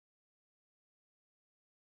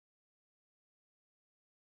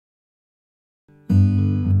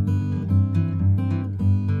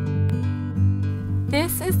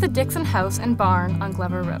This is the Dixon House and Barn on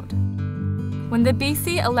Glover Road. When the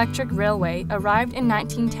BC Electric Railway arrived in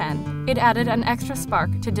 1910, it added an extra spark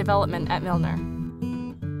to development at Milner.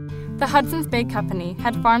 The Hudson's Bay Company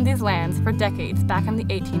had farmed these lands for decades back in the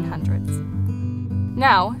 1800s.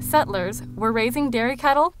 Now, settlers were raising dairy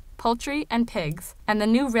cattle, poultry, and pigs, and the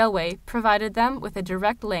new railway provided them with a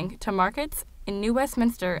direct link to markets in New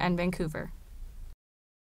Westminster and Vancouver.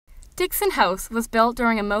 Dixon House was built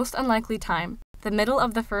during a most unlikely time, the middle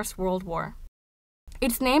of the First World War.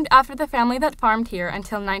 It's named after the family that farmed here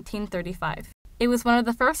until 1935. It was one of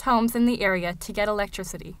the first homes in the area to get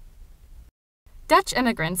electricity. Dutch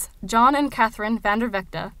immigrants, John and Catherine Vander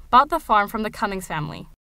Vegte, bought the farm from the Cummings family.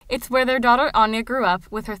 It's where their daughter Anja grew up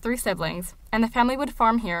with her 3 siblings, and the family would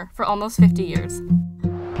farm here for almost 50 years.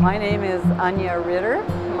 My name is Anja Ritter.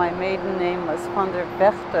 My maiden name was Vander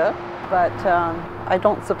Vegte, but I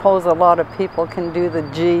don't suppose a lot of people can do the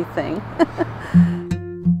G thing.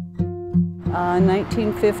 In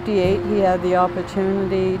 1958, he had the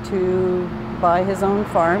opportunity to buy his own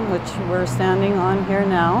farm, which we're standing on here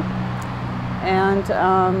now. And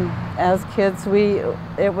as kids,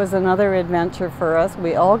 it was another adventure for us.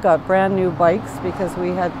 We all got brand new bikes because we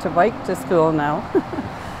had to bike to school now,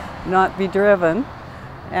 not be driven.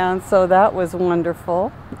 And so that was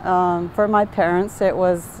wonderful. For my parents, it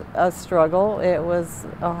was a struggle. It was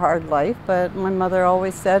a hard life, but my mother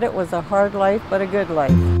always said it was a hard life, but a good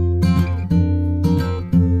life.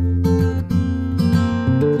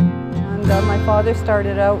 And my father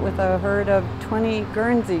started out with a herd of 20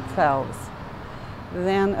 Guernsey cows.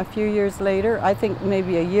 Then a few years later, I think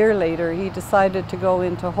maybe a year later, he decided to go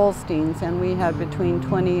into Holsteins, and we had between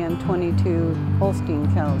 20 and 22 Holstein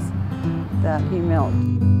cows that he milked.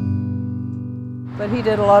 But he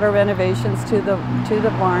did a lot of renovations to the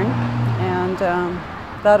barn, and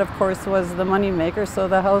that of course was the money maker, so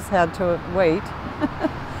the house had to wait.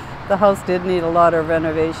 The house did need a lot of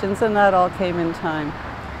renovations, and that all came in time.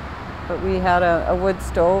 But we had a wood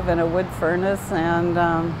stove and a wood furnace, and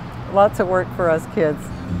lots of work for us kids.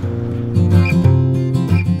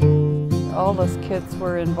 All us kids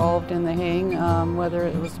were involved in the haying, whether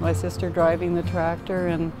it was my sister driving the tractor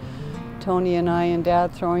and Tony and I and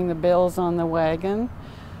Dad throwing the bales on the wagon.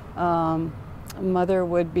 Mother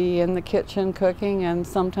would be in the kitchen cooking, and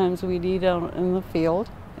sometimes we'd eat out in the field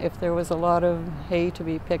if there was a lot of hay to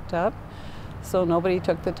be picked up. So nobody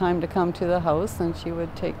took the time to come to the house, and she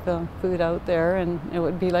would take the food out there, and it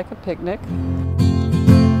would be like a picnic.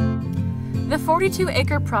 The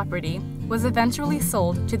 42-acre property was eventually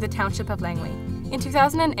sold to the Township of Langley. In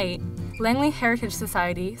 2008, Langley Heritage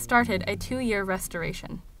Society started a 2-year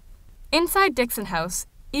restoration. Inside Dixon House,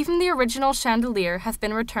 even the original chandelier has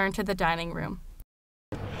been returned to the dining room.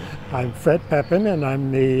 I'm Fred Pepin, and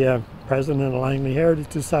I'm the president of Langley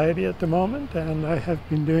Heritage Society at the moment, and I have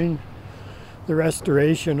been doing the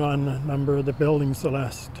restoration on a number of the buildings the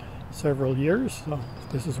last several years. So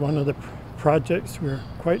this is one of the projects we're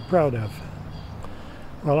quite proud of.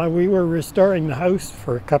 Well, we were restoring the house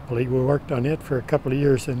we worked on it for a couple of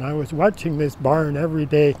years, and I was watching this barn every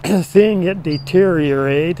day, seeing it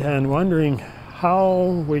deteriorate and wondering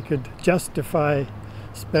how we could justify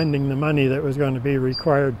spending the money that was going to be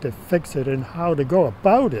required to fix it and how to go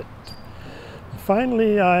about it.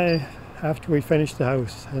 Finally, after we finished the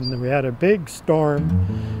house and we had a big storm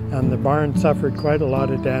and the barn suffered quite a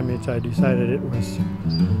lot of damage, I decided it was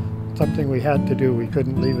something we had to do. We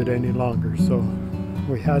couldn't leave it any longer. So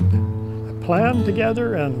we had a plan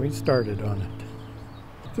together and we started on it.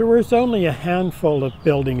 There was only a handful of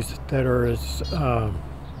buildings that are as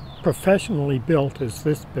professionally built as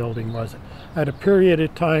this building was at a period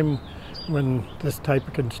of time when this type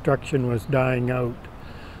of construction was dying out.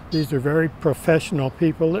 These are very professional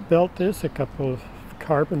people that built this, a couple of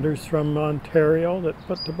carpenters from Ontario that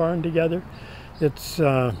put the barn together. It's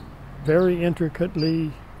very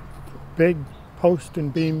intricately big post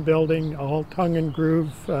and beam building, all tongue and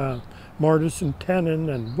groove, mortise and tenon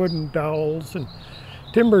and wooden dowels, and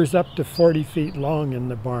timber's up to 40 feet long in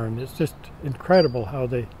the barn. It's just incredible how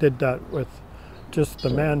they did that with just the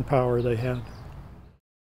manpower they had.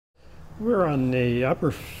 We're on the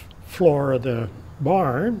upper floor of the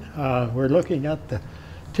barn. We're looking at the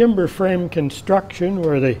timber frame construction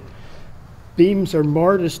where the beams are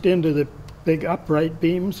mortised into the big upright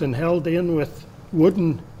beams and held in with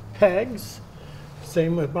wooden pegs.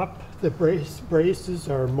 Same with up, the braces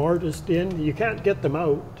are mortised in. You can't get them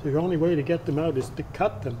out. The only way to get them out is to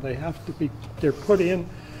cut them. They're put in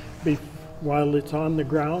while it's on the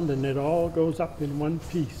ground, and it all goes up in one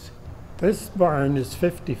piece. This barn is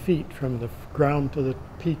 50 feet from the ground to the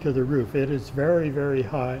peak of the roof. It is very, very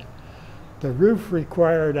high. The roof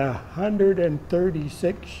required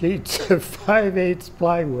 136 sheets of 5/8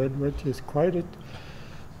 plywood, which is quite a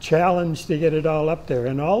challenge to get it all up there.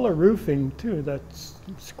 And all the roofing too, that's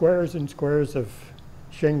squares and squares of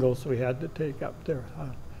shingles we had to take up there.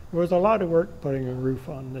 It was a lot of work putting a roof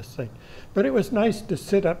on this thing. But it was nice to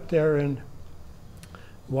sit up there and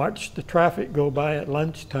watch the traffic go by at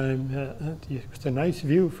lunchtime. It's a nice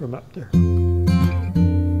view from up there.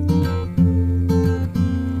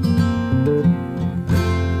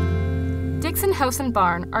 Dixon House and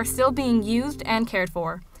Barn are still being used and cared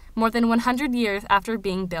for, more than 100 years after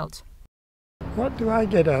being built. What do I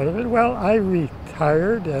get out of it? Well, I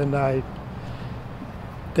retired and I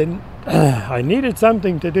needed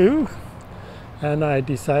something to do, and I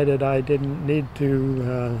decided I didn't need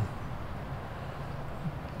to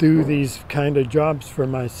do these kind of jobs for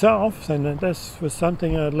myself, and that this was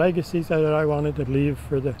something, a legacy that I wanted to leave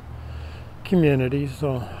for the community,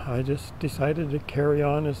 so I just decided to carry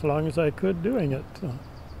on as long as I could doing it. So.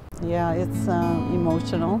 Yeah, it's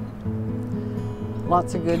emotional.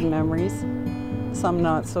 Lots of good memories, some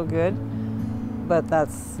not so good, but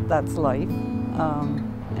that's life.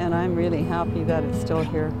 And I'm really happy that it's still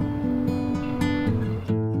here.